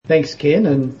Thanks, Ken,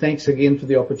 and thanks again for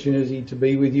the opportunity to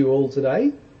be with you all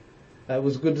today. It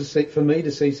was good for me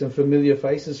to see some familiar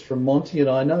faces from Monty, and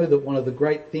I know that one of the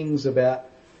great things about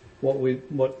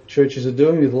what churches are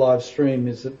doing with live stream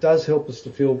is it does help us to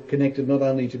feel connected not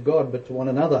only to God but to one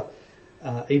another,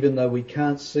 even though we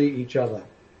can't see each other.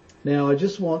 Now, I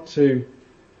just want to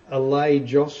allay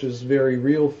Josh's very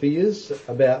real fears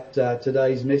about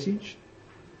today's message,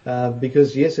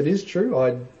 because yes, it is true.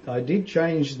 I did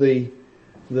change the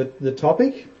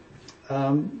topic.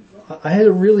 I had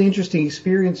a really interesting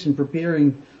experience in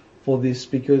preparing for this,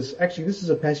 because actually this is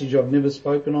a passage I've never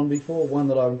spoken on before, one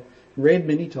that I've read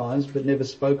many times but never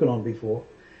spoken on before.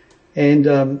 And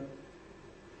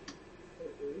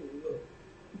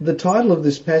the title of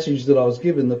this passage that I was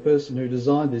given, the person who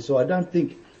designed this, so I don't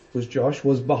think was Josh,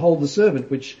 was Behold the Servant,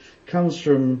 which comes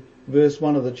from verse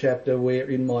 1 of the chapter, where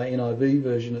in my NIV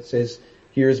version it says,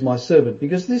 "Here is my servant,"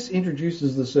 because this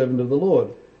introduces the servant of the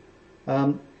Lord.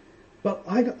 But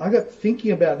I got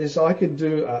thinking about this. I could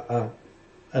do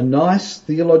a nice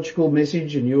theological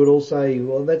message, and you would all say,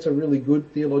 well, that's a really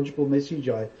good theological message.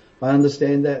 I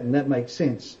understand that, and that makes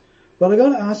sense. But I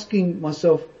got asking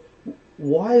myself,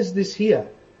 why is this here?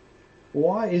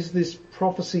 Why is this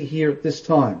prophecy here at this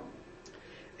time?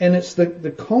 And it's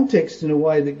the context in a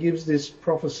way that gives this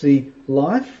prophecy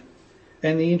life,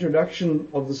 and the introduction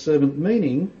of the servant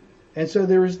meaning. And so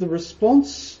there is the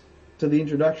response to the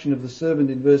introduction of the servant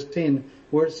in verse 10,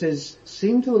 where it says,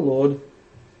 "Sing to the Lord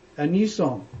a new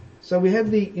song." So we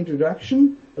have the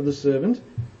introduction of the servant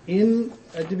in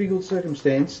a difficult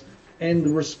circumstance and the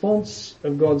response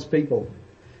of God's people.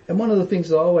 And one of the things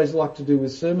that I always like to do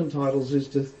with sermon titles is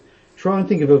to try and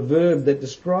think of a verb that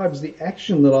describes the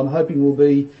action that I'm hoping will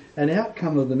be an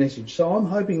outcome of the message. So I'm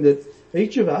hoping that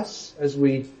each of us, as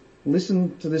we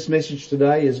listen to this message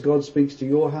today, as God speaks to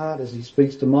your heart, as he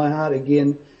speaks to my heart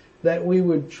again, that we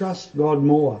would trust God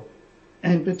more,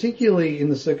 and particularly in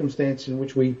the circumstance in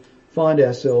which we find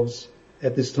ourselves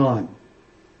at this time.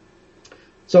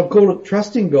 So I've called it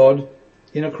Trusting God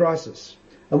in a Crisis.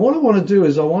 And what I want to do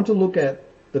is I want to look at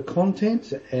the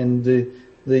content and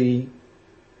the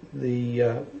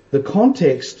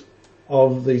context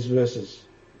of these verses.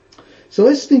 So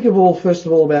let's think first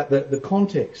of all about the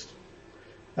context.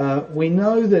 We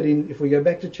know that if we go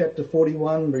back to chapter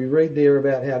 41, we read there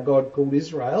about how God called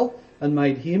Israel and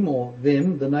made him, or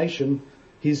them, the nation,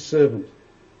 his servant.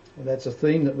 And that's a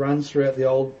theme that runs throughout the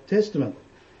Old Testament.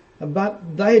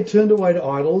 But they had turned away to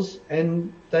idols,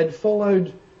 and they'd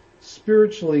followed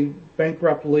spiritually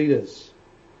bankrupt leaders.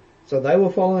 So they were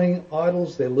following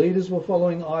idols, their leaders were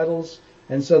following idols,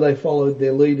 and so they followed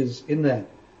their leaders in that.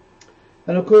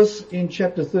 And of course, in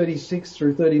chapter 36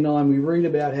 through 39, we read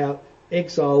about how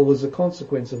exile was a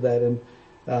consequence of that, and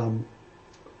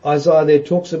Isaiah there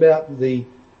talks about the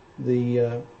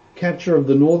capture of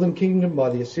the northern kingdom by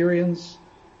the Assyrians,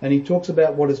 and he talks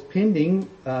about what is pending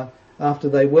after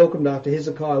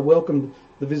Hezekiah welcomed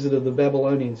the visit of the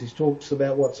Babylonians. He talks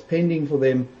about what's pending for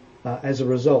them as a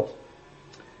result.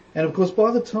 And of course,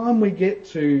 by the time we get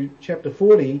to chapter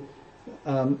 40,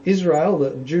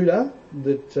 Israel, Judah,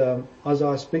 that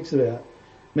Isaiah speaks about,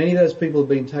 many of those people have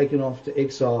been taken off to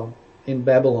exile in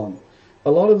Babylon. A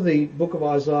lot of the book of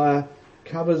Isaiah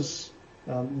covers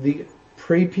the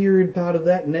pre-period part of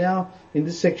that. Now, in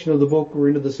this section of the book, we're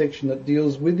into the section that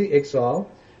deals with the exile.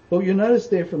 But you'll notice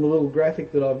there from the little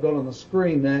graphic that I've got on the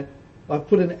screen that I've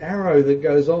put an arrow that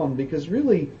goes on, because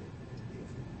really,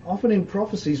 often in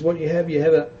prophecies, what you have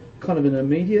a kind of an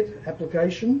immediate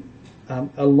application,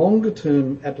 a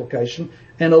longer-term application,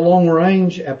 and a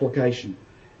long-range application.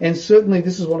 And certainly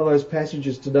this is one of those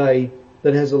passages today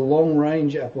that has a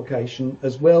long-range application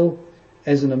as well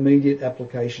as an immediate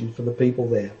application for the people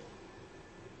there.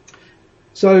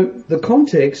 So the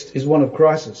context is one of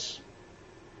crisis.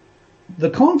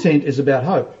 The content is about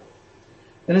hope.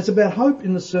 And it's about hope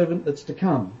in the servant that's to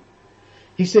come.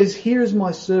 He says, "Here is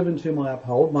my servant whom I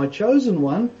uphold, my chosen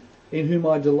one in whom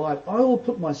I delight. I will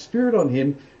put my spirit on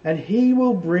him, and he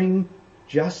will bring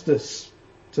justice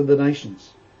to the nations."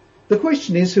 The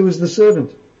question is, who is the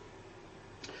servant?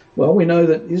 Well, we know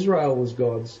that Israel was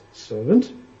God's servant.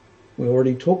 We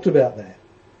already talked about that.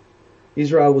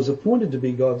 Israel was appointed to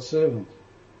be God's servant.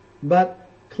 But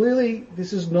clearly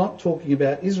this is not talking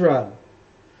about Israel,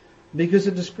 because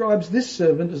it describes this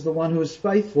servant as the one who is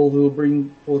faithful, who will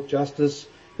bring forth justice,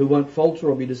 who won't falter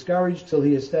or be discouraged till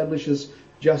he establishes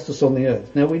justice on the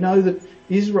earth. Now we know that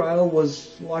Israel was,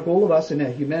 like all of us in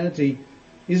our humanity,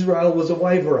 Israel was a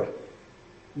waverer.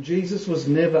 Jesus was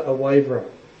never a waverer.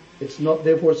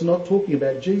 Therefore it's not talking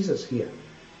about Jesus here.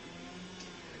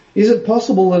 Is it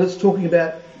possible that it's talking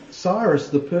about Cyrus,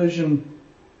 the Persian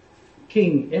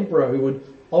king, emperor, who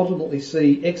would ultimately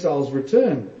see exiles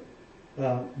return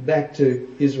back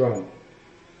to Israel.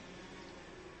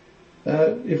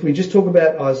 If we just talk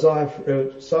about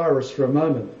Cyrus for a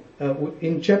moment,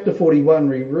 in chapter 41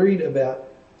 we read about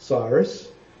Cyrus.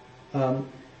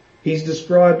 He's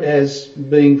described as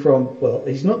being from, well,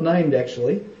 he's not named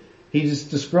actually. He's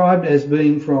described as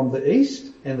being from the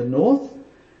east and the north.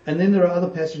 And then there are other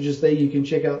passages there, you can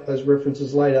check out those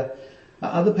references later,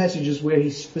 other passages where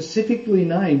he's specifically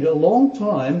named a long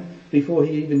time before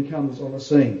he even comes on the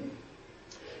scene.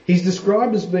 He's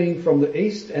described as being from the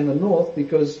east and the north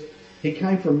because he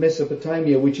came from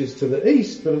Mesopotamia, which is to the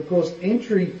east, but of course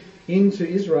entry into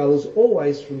Israel is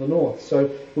always from the north. So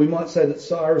we might say that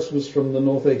Cyrus was from the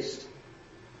northeast.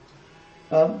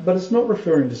 But it's not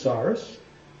referring to Cyrus,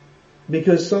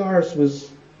 because Cyrus was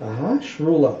a harsh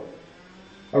ruler,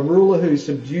 a ruler who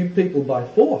subdued people by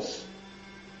force.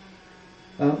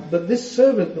 But this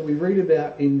servant that we read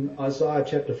about in Isaiah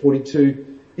chapter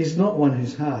 42 is not one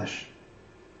who's harsh.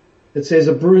 It says,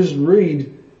 a bruised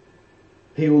reed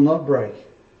he will not break,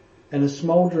 and a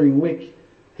smouldering wick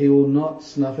he will not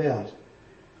snuff out.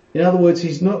 In other words,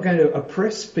 he's not going to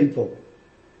oppress people,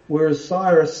 whereas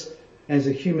Cyrus, as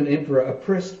a human emperor,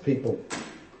 oppressed people.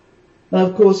 And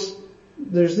of course,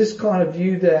 there's this kind of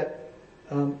view that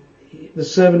the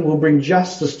servant will bring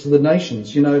justice to the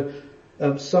nations. You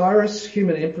know, Cyrus,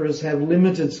 human emperors have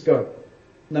limited scope,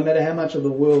 no matter how much of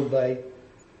the world they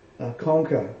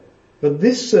conquer. But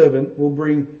this servant will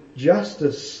bring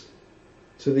justice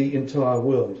to the entire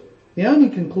world. The only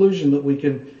conclusion that we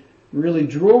can really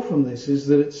draw from this is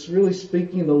that it's really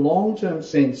speaking in the long-term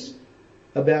sense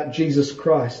about Jesus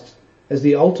Christ as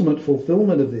the ultimate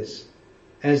fulfillment of this,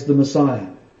 as the Messiah.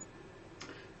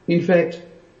 In fact,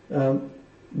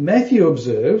 Matthew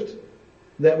observed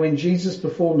that when Jesus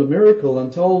performed a miracle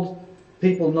and told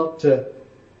people not to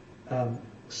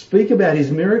speak about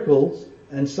his miracles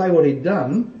and say what he'd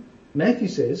done, Matthew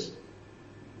says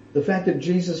the fact that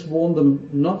Jesus warned them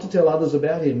not to tell others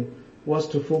about him was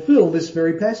to fulfill this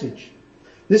very passage.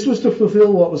 This was to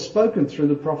fulfill what was spoken through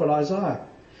the prophet Isaiah.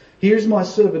 Here's my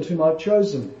servant whom I've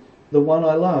chosen, the one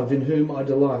I love, in whom I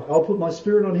delight. I'll put my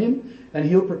spirit on him, and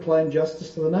he'll proclaim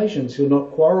justice to the nations. He'll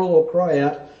not quarrel or cry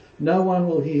out. No one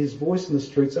will hear his voice in the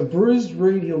streets. A bruised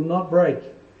reed he'll not break,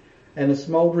 and a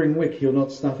smouldering wick he'll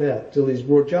not snuff out, till he's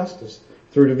brought justice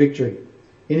through to victory.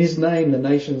 In his name the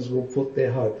nations will put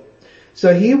their hope.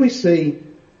 So here we see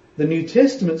the New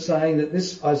Testament saying that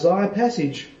this Isaiah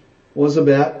passage was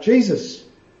about Jesus.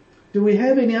 Do we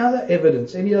have any other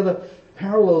evidence, any other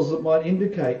parallels that might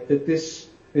indicate that this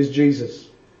is Jesus?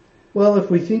 Well,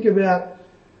 if we think about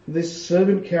this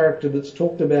servant character that's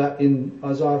talked about in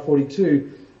Isaiah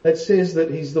 42, it says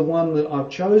that he's the one that I've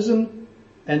chosen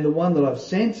and the one that I've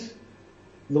sent,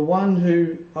 the one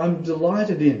who I'm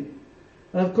delighted in.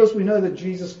 And of course we know that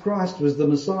Jesus Christ was the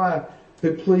Messiah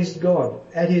who pleased God.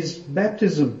 At his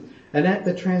baptism and at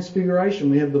the transfiguration,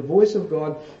 we have the voice of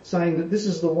God saying that this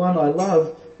is the one I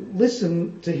love,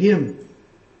 listen to him.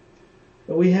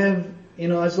 But we have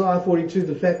in Isaiah 42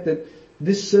 the fact that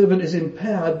this servant is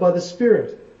empowered by the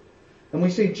Spirit. And we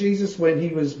see Jesus when he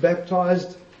was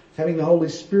baptized, having the Holy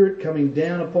Spirit coming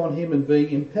down upon him and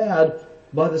being empowered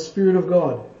by the Spirit of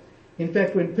God. In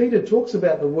fact, when Peter talks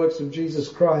about the works of Jesus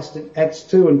Christ in Acts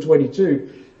 2 and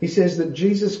 22, he says that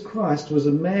Jesus Christ was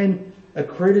a man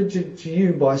accredited to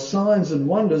you by signs and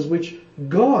wonders which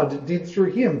God did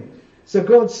through him. So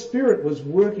God's Spirit was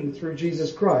working through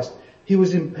Jesus Christ. He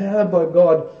was empowered by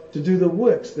God to do the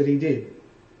works that he did.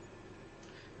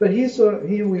 But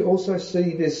here we also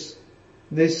see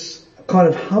this kind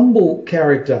of humble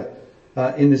character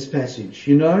in this passage.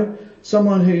 You know,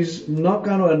 someone who's not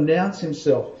going to announce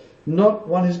himself, not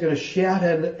one who's going to shout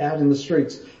out in the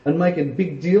streets and make a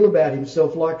big deal about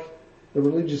himself like the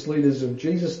religious leaders of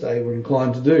Jesus' day were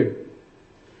inclined to do.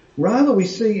 Rather, we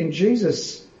see in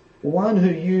Jesus one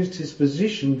who used his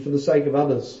position for the sake of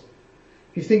others.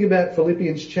 If you think about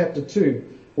Philippians chapter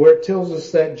 2, where it tells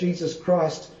us that Jesus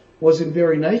Christ was in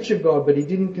very nature God, but he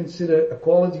didn't consider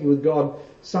equality with God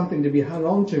something to be hung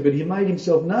on to, but he made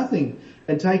himself nothing,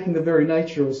 and taking the very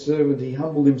nature of a servant, he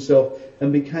humbled himself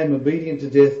and became obedient to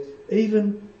death,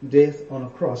 even death on a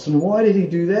cross. And why did he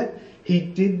do that? He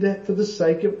did that for the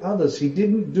sake of others. He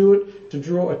didn't do it to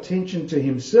draw attention to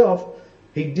himself.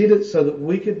 He did it so that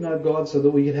we could know God, so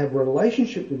that we could have a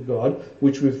relationship with God,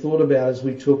 which we've thought about as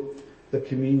we took the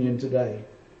communion today.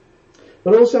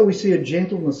 But also we see a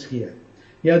gentleness here.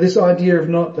 You know, this idea of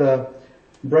not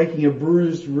breaking a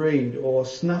bruised reed or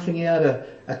snuffing out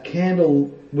a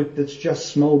candle wick that's just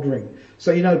smouldering.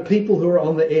 So, you know, people who are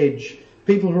on the edge,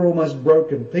 people who are almost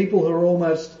broken, people who are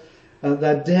almost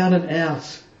they're down and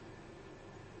out.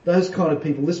 Those kind of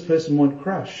people, this person won't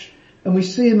crush. And we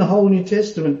see in the whole New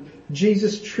Testament,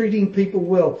 Jesus treating people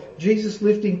well, Jesus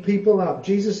lifting people up,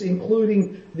 Jesus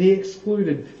including the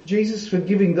excluded, Jesus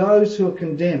forgiving those who are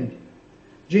condemned,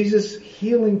 Jesus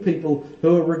healing people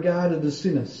who are regarded as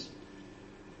sinners.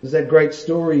 There's that great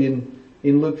story in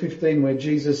Luke 15 where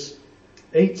Jesus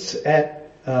eats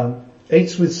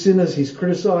with sinners. He's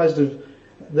criticised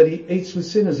that he eats with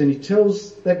sinners, and he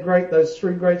tells those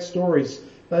three great stories,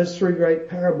 those three great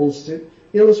parables to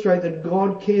illustrate that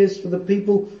God cares for the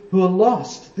people who are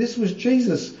lost. This was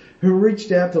Jesus who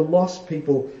reached out to lost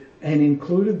people and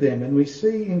included them. And we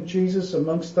see in Jesus,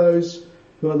 amongst those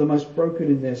who are the most broken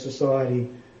in their society,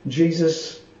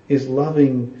 Jesus is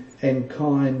loving and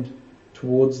kind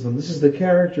towards them. This is the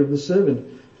character of the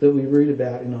servant that we read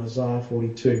about in Isaiah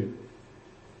 42.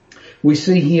 We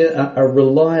see here a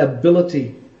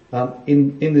reliability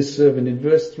in this servant. In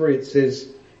verse 3 it says,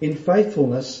 in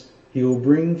faithfulness he will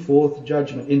bring forth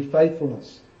judgment. In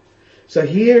faithfulness. So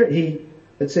here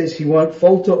it says he won't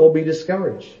falter or be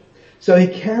discouraged. So he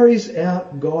carries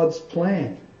out God's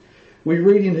plan. We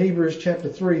read in Hebrews chapter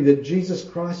 3 that Jesus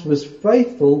Christ was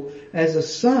faithful as a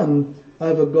son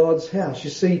over God's house. You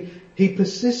see, he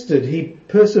persisted, he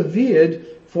persevered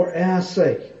for our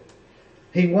sake.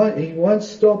 He won't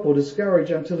stop or discourage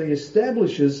until he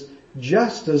establishes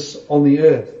justice on the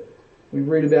earth. We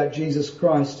read about Jesus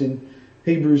Christ in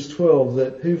Hebrews 12,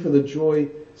 that who for the joy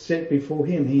set before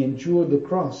him, he endured the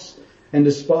cross, and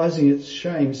despising its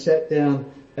shame, sat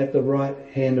down at the right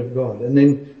hand of God. And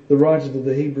then the writer to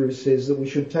the Hebrews says that we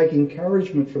should take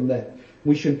encouragement from that.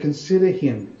 We should consider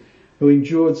him who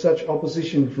endured such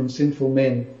opposition from sinful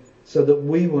men, so that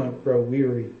we won't grow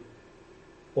weary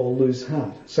or lose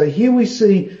heart. So here we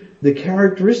see the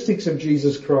characteristics of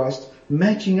Jesus Christ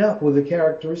matching up with the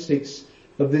characteristics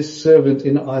of this servant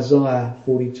in Isaiah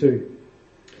 42.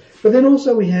 But then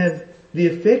also we have the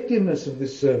effectiveness of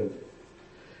this servant.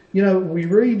 You know, we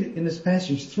read in this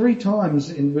passage 3 times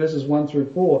in verses 1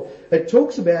 through 4, it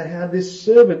talks about how this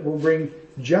servant will bring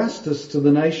justice to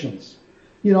the nations.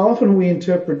 You know, often we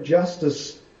interpret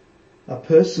justice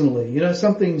personally. You know,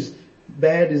 something's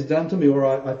bad is done to me, or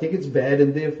I think it's bad,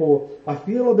 and therefore I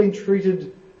feel I've been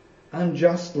treated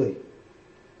unjustly.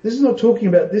 This is not talking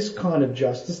about this kind of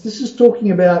justice. This is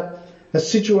talking about a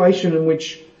situation in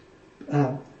which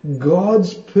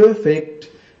God's perfect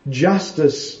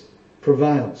justice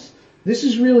prevails. This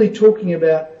is really talking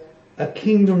about a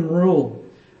kingdom rule.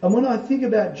 And when I think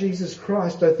about Jesus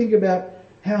Christ, I think about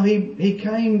how he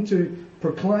came to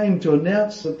proclaim, to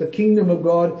announce that the kingdom of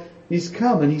God is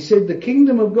come. And he said, the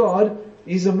kingdom of God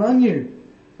is among you.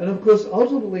 And of course,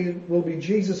 ultimately it will be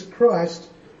Jesus Christ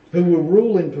who will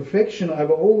rule in perfection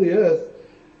over all the earth,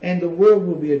 and the world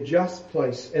will be a just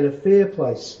place and a fair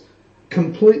place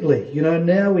completely. You know,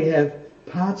 now we have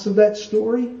parts of that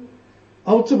story.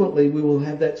 Ultimately, we will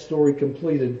have that story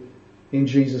completed in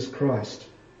Jesus Christ.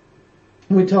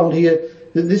 We're told here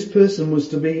that this person was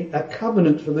to be a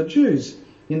covenant for the Jews.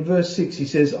 In verse 6 he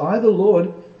says, I, the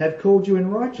Lord, have called you in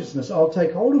righteousness. I'll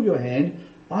take hold of your hand.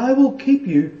 I will keep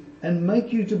you and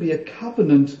make you to be a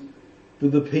covenant for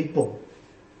the people.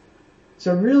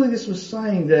 So really this was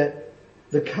saying that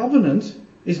the covenant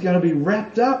is going to be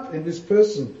wrapped up in this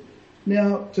person.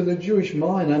 Now, to the Jewish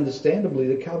mind, understandably,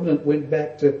 the covenant went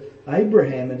back to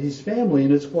Abraham and his family,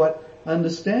 and it's quite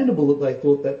understandable that they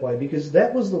thought that way, because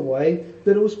that was the way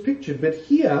that it was pictured. But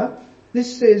here,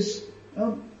 this says,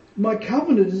 my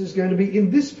covenant is going to be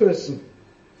in this person.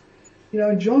 You know,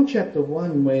 in John chapter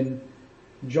 1, when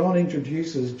John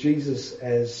introduces Jesus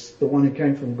as the one who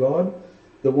came from God,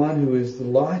 the one who is the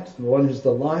light, the one who's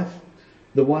the life,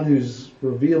 the one who's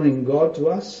revealing God to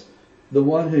us, the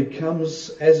one who comes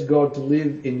as God to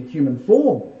live in human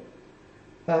form,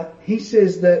 he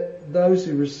says that those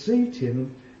who received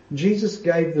him, Jesus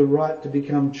gave the right to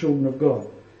become children of God.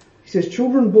 He says,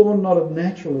 children born not of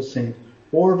natural descent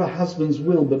or of a husband's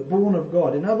will, but born of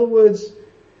God. In other words,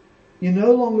 you're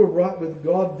no longer right with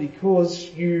God because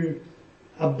you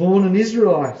are born an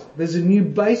Israelite. There's a new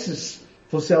basis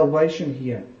for salvation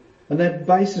here. And that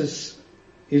basis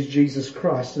is Jesus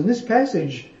Christ. And this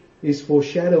passage is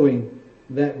foreshadowing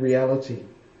that reality.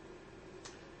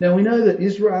 Now we know that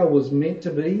Israel was meant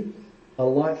to be a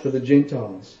light for the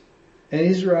Gentiles. And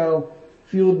Israel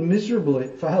failed miserably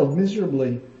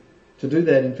to do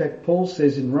that. In fact, Paul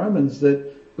says in Romans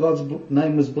that God's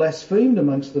name was blasphemed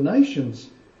amongst the nations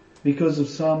because of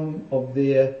some of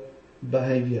their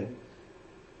behaviour.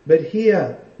 But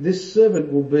here, this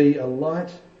servant will be a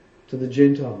light to the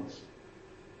Gentiles.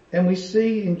 And we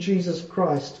see in Jesus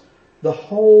Christ the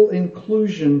whole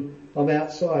inclusion of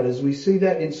outsiders. We see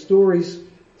that in stories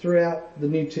throughout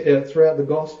the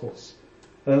Gospels.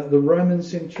 The Roman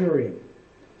centurion,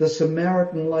 the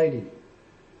Samaritan lady,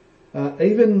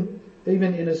 even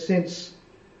in a sense,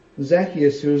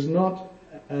 Zacchaeus, who is not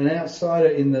an outsider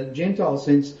in the Gentile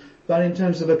sense, but in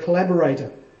terms of a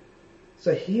collaborator.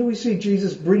 So here we see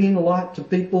Jesus bringing light to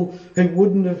people who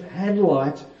wouldn't have had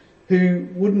light, who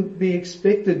wouldn't be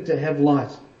expected to have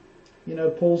light. You know,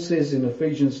 Paul says in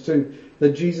Ephesians 2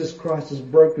 that Jesus Christ has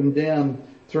broken down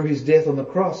through his death on the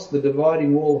cross the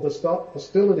dividing wall of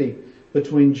hostility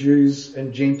between Jews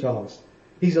and Gentiles.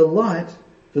 He's a light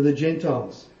for the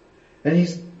Gentiles. And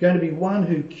he's going to be one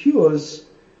who cures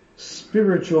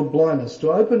spiritual blindness,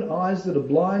 to open eyes that are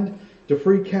blind, to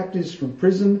free captives from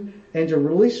prison, and to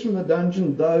release from the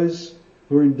dungeon those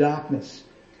who are in darkness.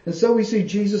 And so we see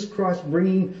Jesus Christ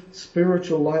bringing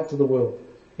spiritual light to the world.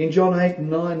 In John 8 and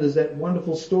 9, there's that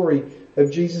wonderful story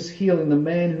of Jesus healing the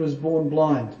man who was born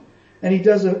blind. And he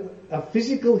does a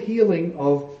physical healing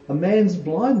of a man's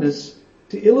blindness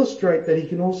to illustrate that he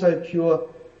can also cure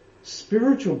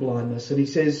spiritual blindness. And he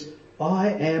says, I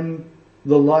am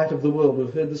the light of the world.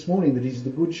 We've heard this morning that he's the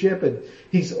good shepherd.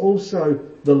 He's also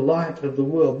the light of the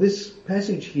world. This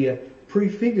passage here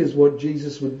prefigures what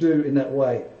Jesus would do in that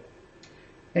way.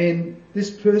 And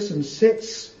this person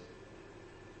sets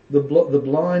the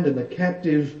blind and the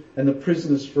captive and the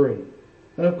prisoners free.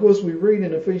 And of course we read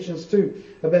in Ephesians 2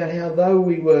 about how though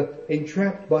we were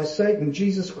entrapped by Satan,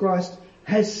 Jesus Christ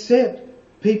has set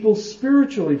people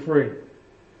spiritually free.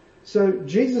 So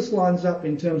Jesus lines up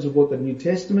in terms of what the New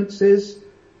Testament says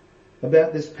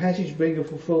about this passage being a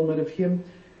fulfillment of him.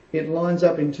 It lines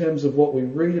up in terms of what we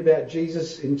read about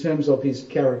Jesus, in terms of his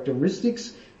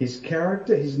characteristics, his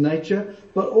character, his nature,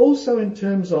 but also in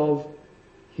terms of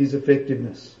his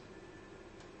effectiveness.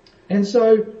 And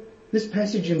so this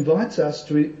passage invites us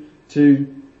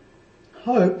to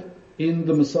hope in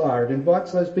the Messiah. It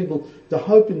invites those people to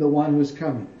hope in the one who is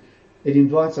coming. It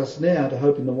invites us now to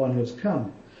hope in the one who has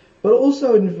come. But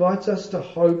also it invites us to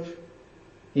hope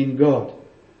in God.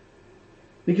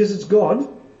 Because it's God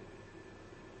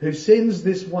who sends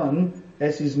this one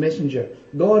as his messenger.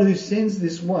 God who sends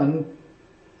this one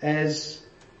as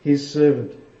his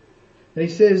servant. And he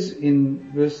says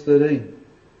in verse 13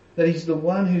 that he's the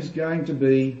one who's going to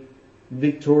be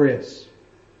victorious.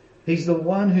 He's the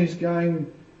one who's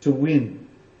going to win.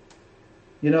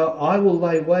 You know, I will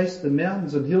lay waste the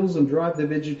mountains and hills and drive their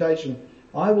vegetation.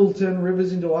 I will turn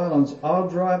rivers into islands. I'll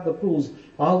dry up the pools.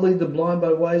 I'll lead the blind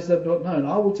by ways they've not known.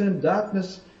 I will turn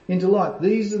darkness into light.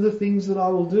 These are the things that I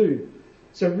will do.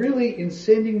 So really, in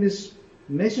sending this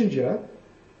messenger,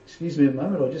 excuse me a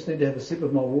moment, I just need to have a sip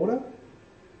of my water.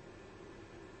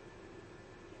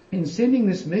 In sending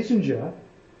this messenger,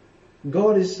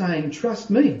 God is saying, trust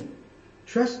me.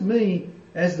 Trust me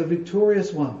as the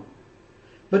victorious one.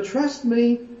 But trust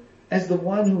me as the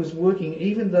one who is working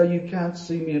even though you can't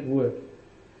see me at work.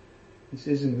 He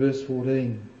says in verse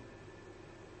 14,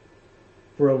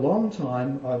 for a long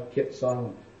time I've kept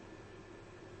silent.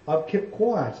 I've kept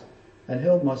quiet and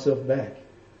held myself back.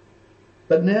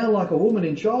 But now, like a woman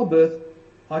in childbirth,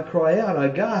 I cry out, I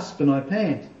gasp and I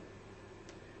pant.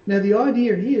 Now the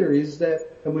idea here is that,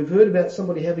 and we've heard about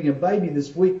somebody having a baby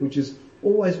this week, which is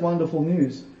always wonderful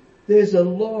news. There's a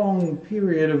long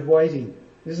period of waiting,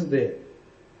 isn't there?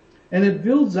 And it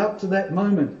builds up to that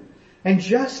moment. And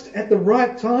just at the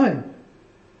right time,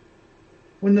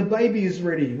 when the baby is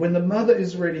ready, when the mother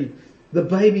is ready, the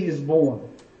baby is born.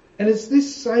 And it's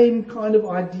this same kind of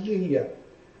idea here,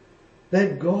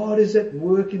 that God is at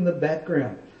work in the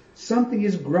background. Something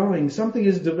is growing, something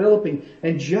is developing,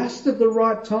 and just at the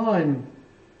right time,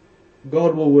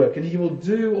 God will work, and he will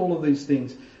do all of these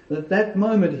things. And at that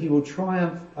moment, he will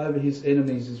triumph over his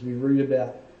enemies, as we read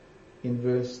about in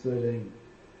verse 13.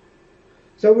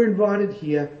 So we're invited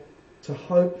here to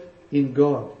hope in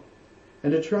God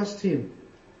and to trust him,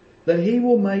 that he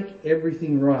will make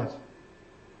everything right.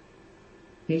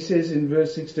 He says in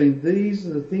verse 16, these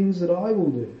are the things that I will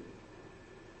do.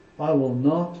 I will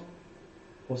not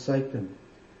forsake them.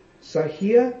 So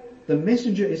here, the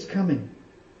messenger is coming.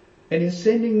 And in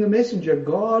sending the messenger,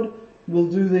 God will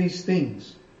do these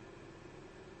things.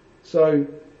 So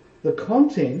the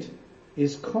content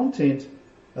is content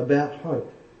about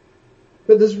hope.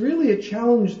 But there's really a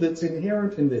challenge that's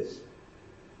inherent in this.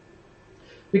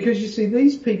 Because you see,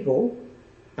 these people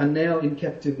are now in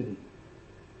captivity.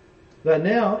 They're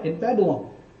now in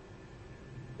Babylon.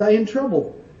 They're in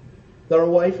trouble. They're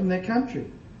away from their country.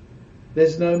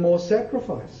 There's no more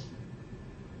sacrifice.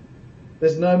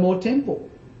 There's no more temple.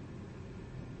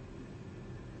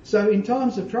 So in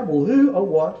times of trouble, who or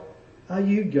what are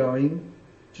you going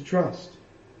to trust?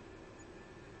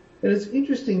 And it's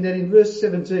interesting that in verse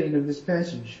 17 of this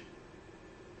passage,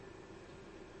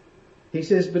 he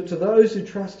says, "But to those who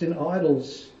trust in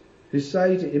idols, who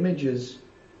say to images,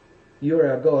 'You are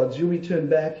our gods,' you'll be turned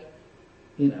back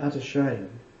in utter shame."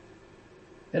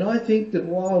 And I think that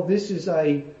while this is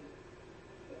a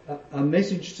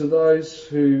message to those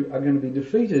who are going to be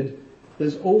defeated,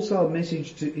 there's also a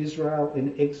message to Israel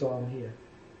in exile here.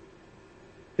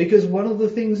 Because one of the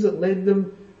things that led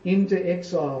them into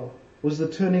exile was the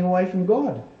turning away from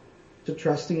God to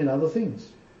trusting in other things.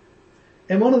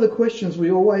 And one of the questions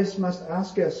we always must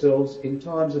ask ourselves in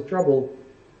times of trouble,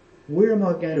 where am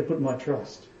I going to put my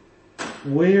trust?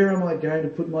 Where am I going to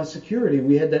put my security?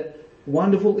 We had that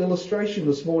wonderful illustration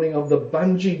this morning of the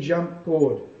bungee jump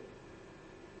cord.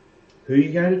 Who are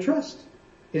you going to trust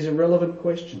is a relevant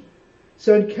question.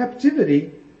 So in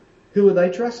captivity, who are they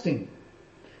trusting?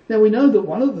 Now we know that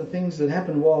one of the things that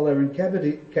happened while they were in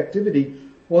captivity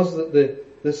was that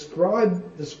the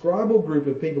scribal group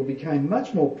of people became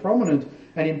much more prominent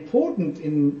and important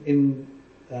in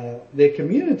their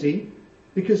community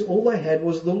because all they had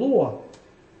was the law.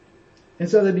 And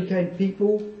so they became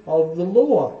people of the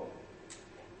law.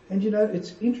 And you know,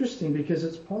 it's interesting because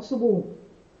it's possible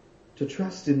to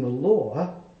trust in the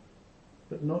law,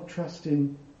 but not trust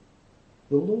in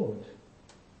the Lord.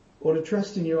 Or to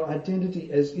trust in your identity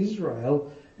as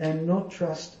Israel and not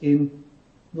trust in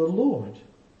the Lord.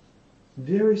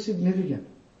 Very significant.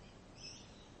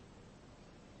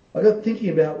 I got thinking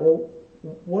about, well,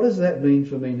 what does that mean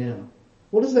for me now?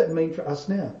 What does that mean for us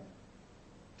now?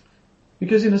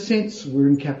 Because in a sense, we're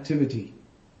in captivity.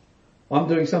 I'm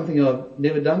doing something I've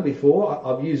never done before.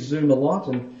 I've used Zoom a lot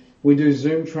and we do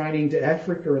Zoom training to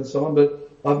Africa and so on, but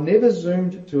I've never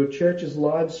Zoomed to a church's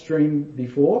live stream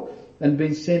before and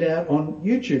been sent out on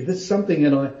YouTube. That's something,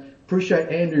 and I appreciate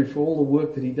Andrew for all the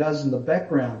work that he does in the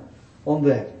background on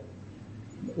that.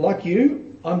 Like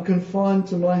you, I'm confined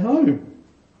to my home.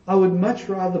 I would much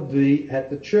rather be at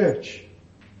the church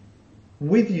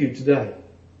with you today.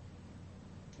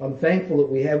 I'm thankful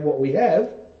that we have what we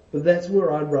have, but that's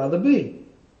where I'd rather be.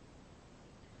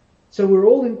 So we're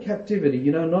all in captivity,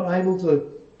 not able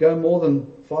to go more than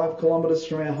 5 kilometres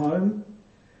from our home,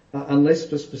 unless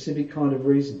for specific kind of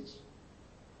reasons.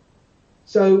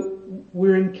 So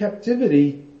we're in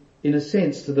captivity in a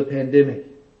sense to the pandemic.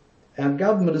 Our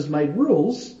government has made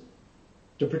rules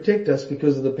to protect us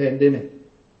because of the pandemic.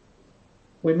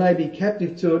 We may be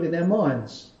captive to it in our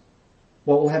minds.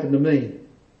 What will happen to me?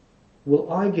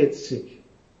 Will I get sick?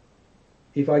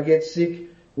 If I get sick,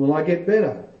 will I get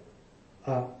better?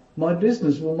 Will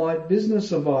my business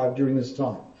survive during this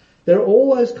time? There are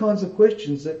all those kinds of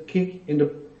questions that kick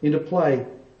into play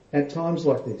at times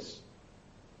like this.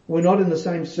 We're not in the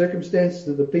same circumstance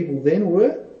that the people then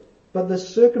were, but the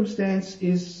circumstance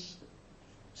is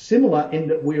similar in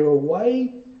that we're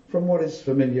away from what is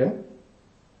familiar.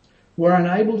 We're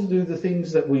unable to do the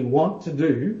things that we want to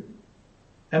do,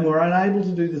 and we're unable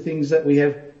to do the things that we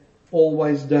have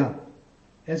always done.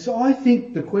 And so I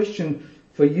think the question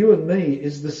for you and me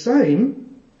is the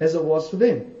same as it was for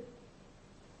them.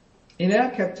 In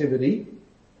our captivity,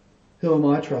 who am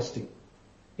I trusting?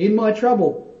 In my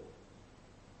trouble,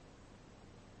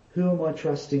 who am I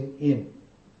trusting in?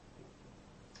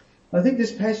 I think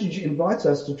this passage invites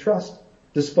us to trust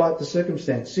despite the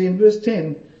circumstance. See, in verse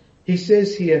 10, he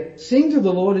says here, sing to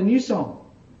the Lord a new song.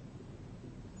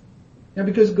 Now,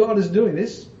 because God is doing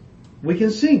this, we can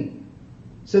sing.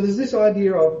 So there's this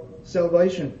idea of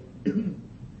salvation.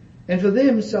 And for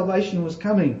them, salvation was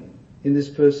coming in this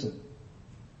person.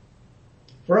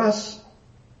 For us,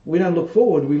 we don't look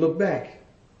forward, we look back.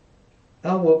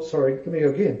 Let me go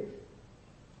again.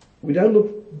 We don't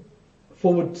look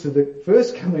forward to the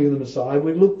first coming of the Messiah,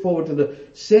 we look forward to the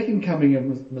second coming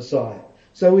of the Messiah.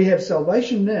 So we have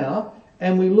salvation now,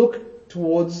 and we look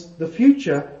towards the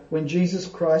future when Jesus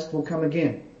Christ will come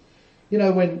again.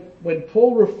 When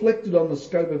Paul reflected on the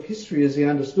scope of history as he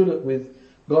understood it with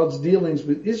God's dealings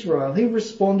with Israel, he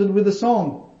responded with a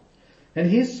song. And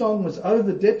his song was, "Oh,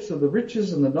 the depths of the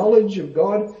riches and the knowledge of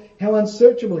God, how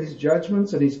unsearchable his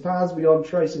judgments and his paths beyond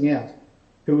tracing out.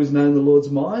 Who has known the Lord's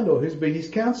mind, or who's been his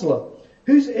counsellor?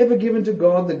 Who's ever given to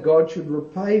God that God should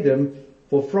repay them?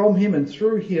 For from him and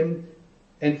through him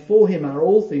and for him are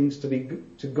all things,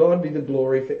 to God be the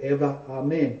glory forever.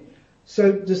 Amen."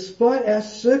 So despite our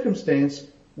circumstance,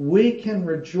 we can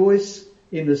rejoice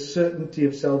in the certainty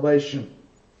of salvation.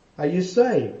 Are you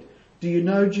saved? Do you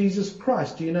know Jesus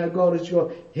Christ? Do you know God as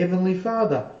your heavenly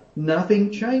Father?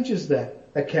 Nothing changes that.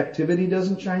 A captivity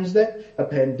doesn't change that. A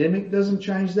pandemic doesn't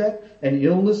change that. An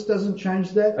illness doesn't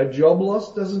change that. A job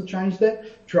loss doesn't change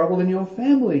that. Trouble in your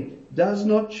family does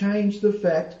not change the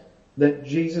fact that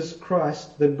Jesus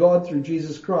Christ, that God through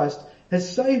Jesus Christ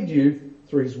has saved you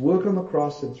through his work on the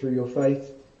cross and through your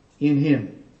faith in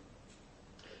him.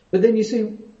 But then you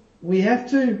see, we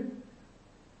actually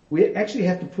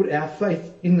have to put our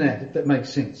faith in that, if that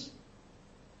makes sense.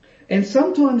 And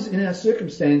sometimes in our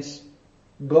circumstance,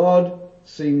 God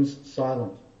seems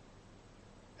silent.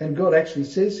 And God actually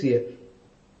says here,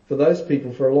 for those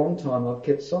people for a long time I've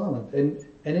kept silent. And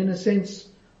in a sense,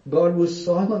 God was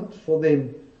silent for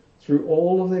them through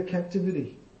all of their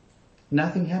captivity.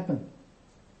 Nothing happened.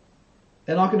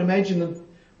 And I can imagine them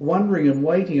wondering and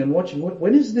waiting and watching,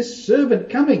 when is this servant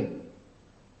coming?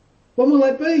 When will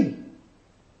that be?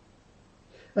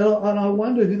 And I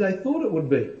wonder who they thought it would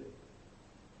be.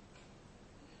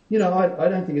 You know, I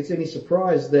don't think it's any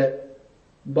surprise that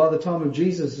by the time of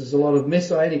Jesus there's a lot of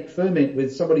messianic ferment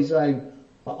with somebody saying,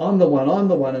 I'm the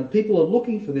one, and people are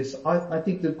looking for this. I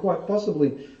think that quite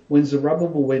possibly when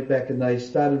Zerubbabel went back and they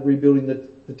started rebuilding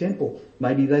the temple,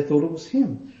 maybe they thought it was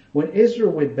him. When Ezra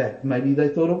went back, maybe they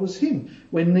thought it was him.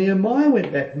 When Nehemiah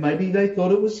went back, maybe they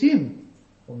thought it was him.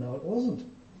 Well, no, it wasn't.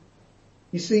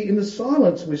 You see, in the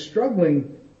silence we're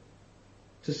struggling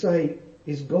to say,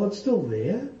 is God still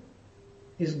there?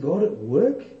 Is God at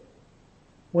work?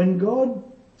 When God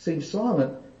seems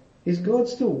silent, is God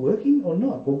still working or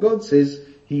not? Well, God says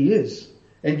he is.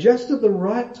 And just at the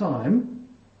right time,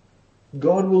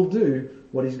 God will do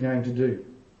what he's going to do.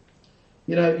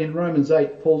 You know, in Romans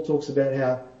 8, Paul talks about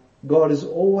how God is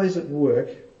always at work,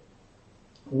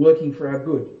 working for our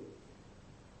good.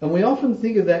 And we often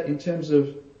think of that in terms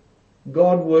of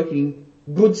God working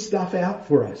good stuff out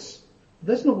for us.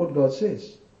 That's not what God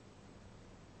says.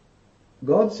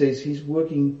 God says he's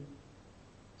working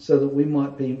so that we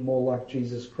might be more like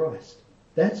Jesus Christ.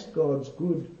 That's God's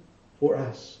good for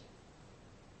us.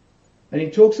 And he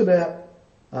talks about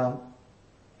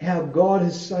how God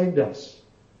has saved us.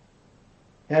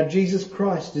 How Jesus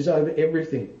Christ is over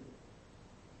everything.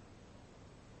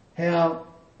 How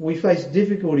we face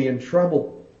difficulty and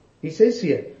trouble. He says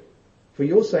here, for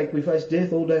your sake we face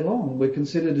death all day long. We're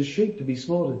considered as sheep to be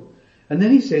slaughtered. And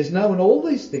then he says, no, in all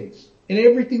these things, in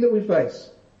everything that we face,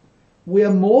 we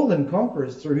are more than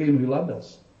conquerors through him who loved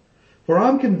us. For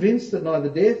I'm convinced that neither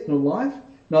death nor life,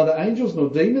 neither angels nor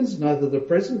demons, neither the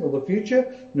present nor the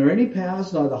future, nor any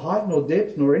powers, neither height nor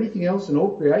depth, nor anything else in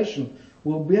all creation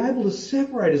will be able to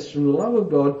separate us from the love of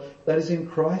God that is in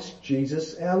Christ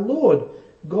Jesus our Lord.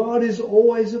 God is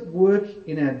always at work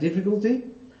in our difficulty.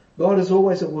 God is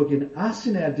always at work in us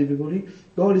in our difficulty.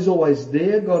 God is always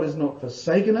there. God has not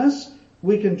forsaken us.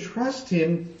 We can trust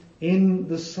him in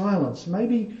the silence.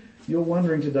 Maybe you're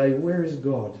wondering today, where is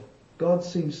God? God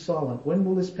seems silent. When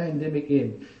will this pandemic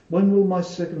end? When will my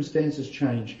circumstances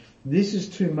change? This is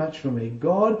too much for me.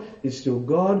 God is still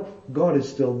God. God is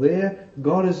still there.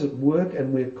 God is at work,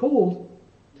 and we're called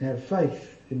to have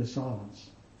faith in the silence.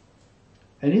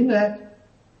 And in that,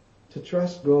 to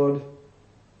trust God,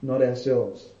 not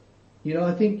ourselves. You know,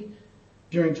 I think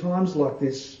during times like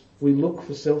this, we look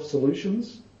for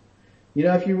self-solutions. You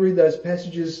know, if you read those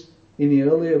passages in the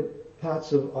earlier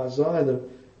parts of Isaiah,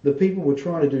 the people were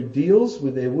trying to do deals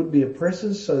with their would-be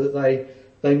oppressors so that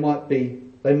they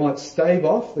might stave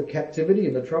off the captivity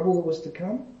and the trouble that was to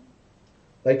come.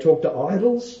 They talked to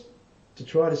idols to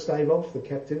try to stave off the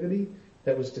captivity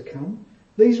that was to come.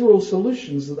 These were all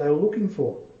solutions that they were looking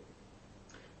for.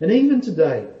 And even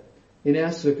today, in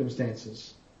our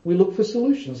circumstances, we look for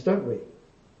solutions, don't we?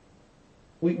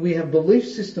 We have belief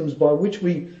systems by which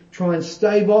we try and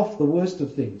stave off the worst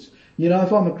of things. You know,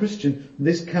 if I'm a Christian,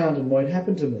 this can't and won't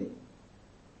happen to me.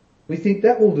 We think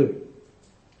that will do.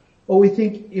 Or we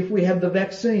think if we have the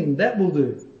vaccine, that will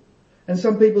do. And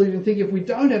some people even think if we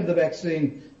don't have the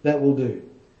vaccine, that will do.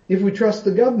 If we trust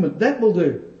the government, that will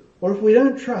do. Or if we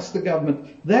don't trust the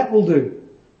government, that will do.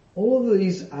 All of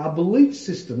these are belief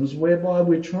systems whereby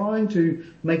we're trying to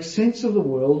make sense of the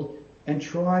world and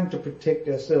trying to protect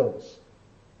ourselves.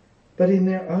 But in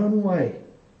their own way,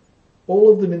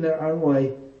 all of them in their own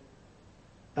way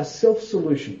are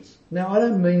self-solutions. Now, I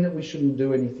don't mean that we shouldn't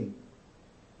do anything.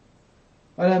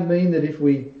 I don't mean that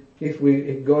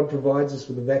if God provides us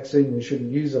with a vaccine, we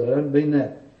shouldn't use it. I don't mean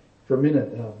that for a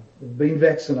minute. We've been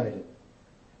vaccinated.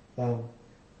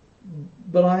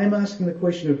 But I am asking the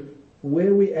question of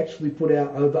where we actually put our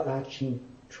overarching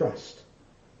trust.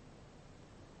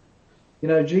 You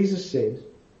know, Jesus said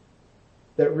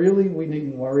that really we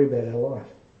needn't worry about our life,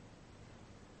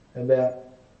 about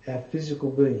our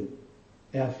physical being,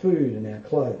 our food and our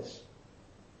clothes.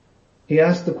 He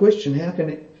asked the question, how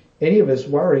can any of us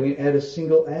worry add a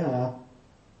single hour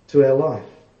to our life?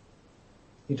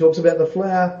 He talks about the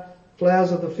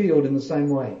flowers of the field in the same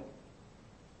way.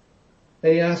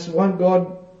 And he asks, won't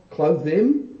God clothe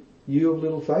them, you of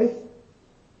little faith?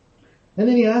 And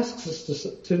then he asks us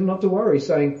to not to worry,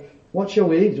 saying, what shall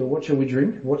we eat, or what shall we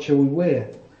drink, what shall we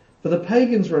wear? For the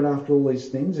pagans run after all these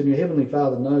things, and your heavenly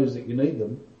Father knows that you need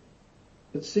them.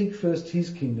 But seek first his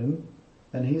kingdom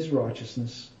and his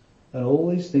righteousness, and all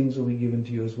these things will be given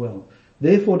to you as well.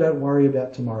 Therefore don't worry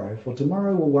about tomorrow, for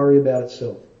tomorrow will worry about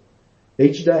itself.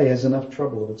 Each day has enough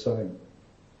trouble of its own.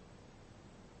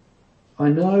 I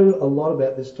know a lot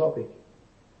about this topic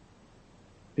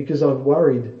because I've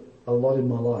worried a lot in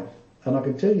my life. And I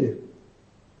can tell you,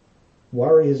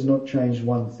 worry has not changed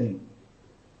one thing.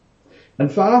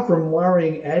 And far from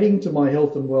worrying adding to my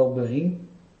health and well-being,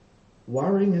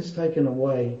 worrying has taken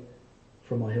away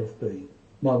from my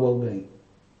my well-being.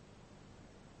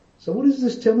 So what is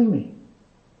this telling me?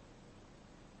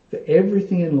 For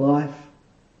everything in life,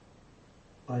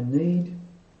 I need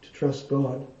to trust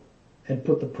God and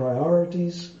put the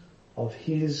priorities of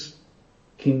his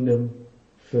kingdom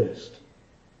first.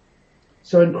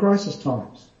 So in crisis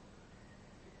times,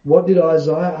 what did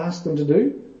Isaiah ask them to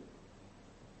do?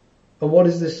 And what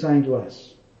is this saying to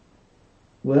us?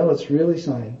 Well, it's really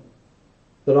saying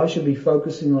that I should be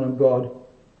focusing on a God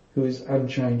who is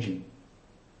unchanging,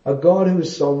 a God who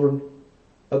is sovereign,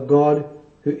 a God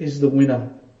who is the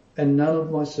winner, and none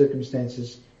of my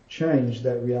circumstances change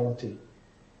that reality.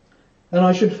 And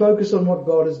I should focus on what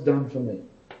God has done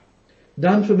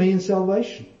for me in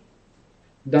salvation,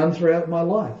 done throughout my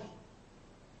life.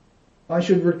 I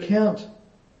should recount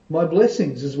my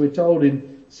blessings, as we're told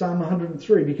in Psalm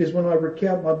 103, because when I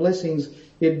recount my blessings,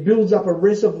 it builds up a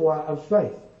reservoir of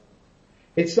faith.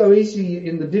 It's so easy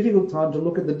in the difficult time to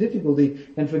look at the difficulty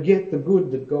and forget the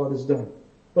good that God has done.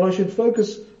 But I should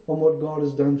focus on what God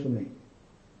has done for me.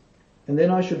 And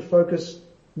then I should focus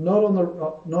not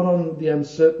on the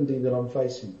uncertainty that I'm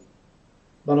facing,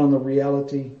 but on the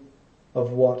reality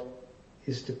of what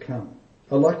is to come.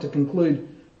 I'd like to conclude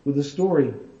with a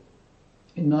story.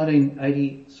 In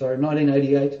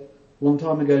 1988, a long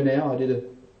time ago now,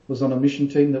 was on a mission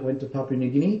team that went to Papua New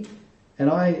Guinea, and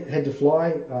I had to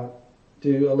fly,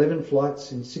 do 11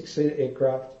 flights in 6-seater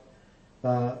aircraft,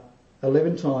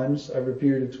 11 times over a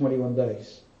period of 21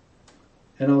 days.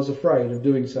 And I was afraid of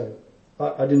doing so.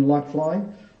 I didn't like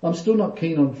flying. I'm still not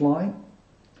keen on flying,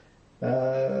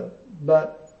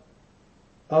 but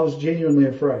I was genuinely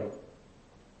afraid.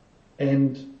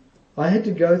 And I had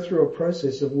to go through a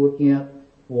process of working out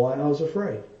why I was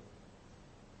afraid.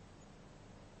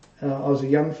 I was a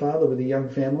young father with a young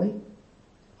family.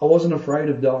 I wasn't afraid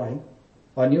of dying.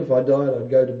 I knew if I died,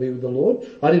 I'd go to be with the Lord.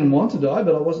 I didn't want to die,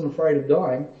 but I wasn't afraid of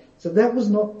dying. So that was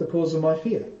not the cause of my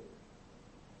fear.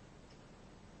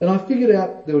 And I figured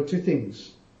out there were two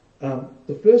things.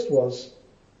 The first was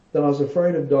that I was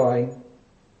afraid of dying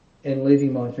and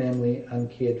leaving my family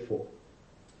uncared for.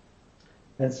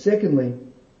 And secondly,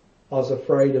 I was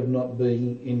afraid of not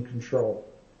being in control.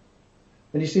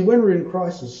 And you see, when we're in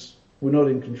crisis, we're not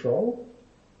in control.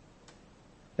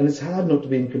 And it's hard not to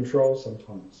be in control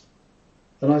sometimes.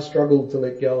 And I struggled to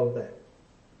let go of that.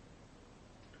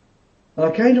 And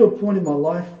I came to a point in my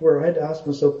life where I had to ask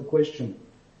myself the question,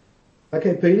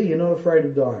 okay, Peter, you're not afraid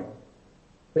of dying,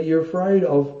 but you're afraid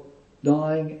of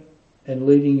dying and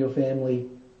leaving your family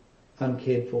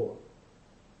uncared for.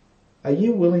 Are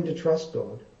you willing to trust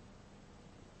God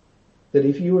that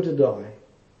if you were to die,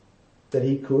 that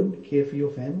he could care for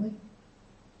your family?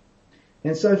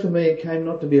 And so for me, it came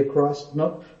not to be a crisis,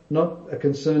 not a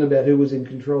concern about who was in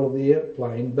control of the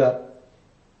airplane, but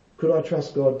could I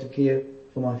trust God to care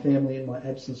for my family in my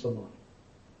absence or not?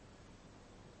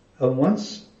 And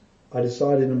once I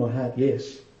decided in my heart,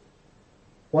 yes.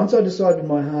 Once I decided in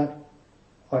my heart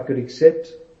I could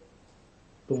accept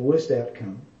the worst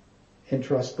outcome and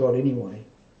trust God anyway,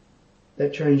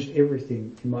 that changed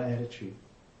everything in my attitude.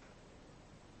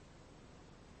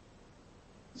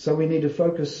 So we need to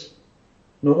focus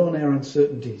not on our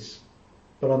uncertainties,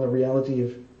 but on the reality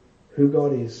of who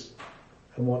God is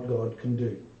and what God can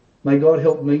do. May God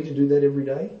help me to do that every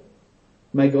day.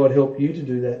 May God help you to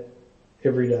do that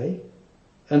every day.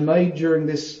 And may during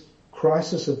this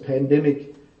crisis of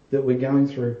pandemic that we're going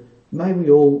through, may we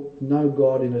all know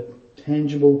God in a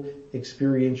tangible,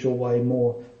 experiential way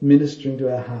more, ministering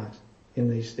to our heart in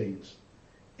these things.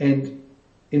 And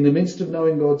in the midst of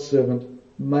knowing God's servant,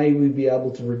 may we be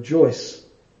able to rejoice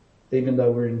even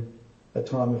though we're in a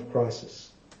time of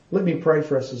crisis. Let me pray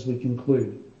for us as we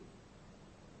conclude.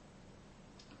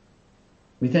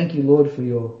 We thank you, Lord, for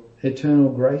your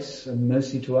eternal grace and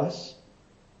mercy to us.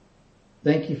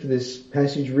 Thank you for this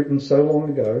passage written so long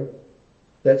ago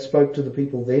that spoke to the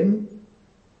people then,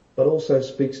 but also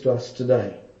speaks to us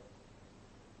today.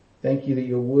 Thank you that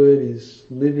your word is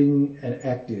living and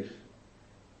active,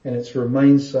 and it's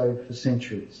remained so for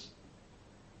centuries.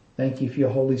 Thank you for your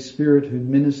Holy Spirit who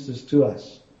ministers to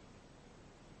us.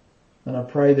 And I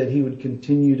pray that he would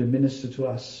continue to minister to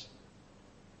us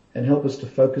and help us to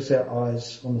focus our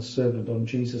eyes on the servant, on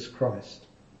Jesus Christ,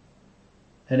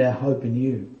 and our hope in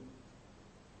you.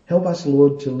 Help us,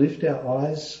 Lord, to lift our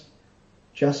eyes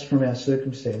just from our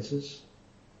circumstances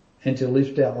and to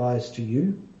lift our eyes to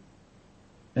you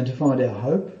and to find our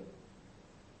hope,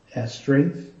 our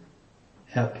strength,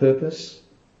 our purpose,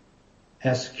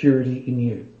 our security in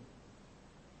you.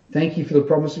 Thank you for the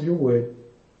promise of your word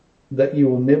that you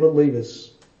will never leave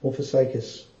us or forsake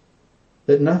us,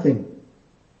 that nothing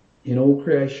in all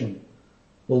creation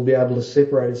will be able to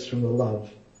separate us from the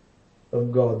love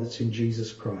of God that's in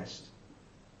Jesus Christ.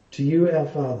 To you, our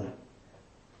Father,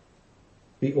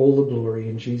 be all the glory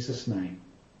in Jesus' name.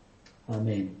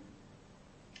 Amen.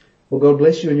 Well, God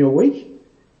bless you in your week,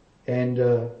 and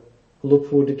look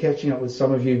forward to catching up with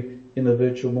some of you in the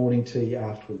virtual morning tea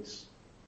afterwards.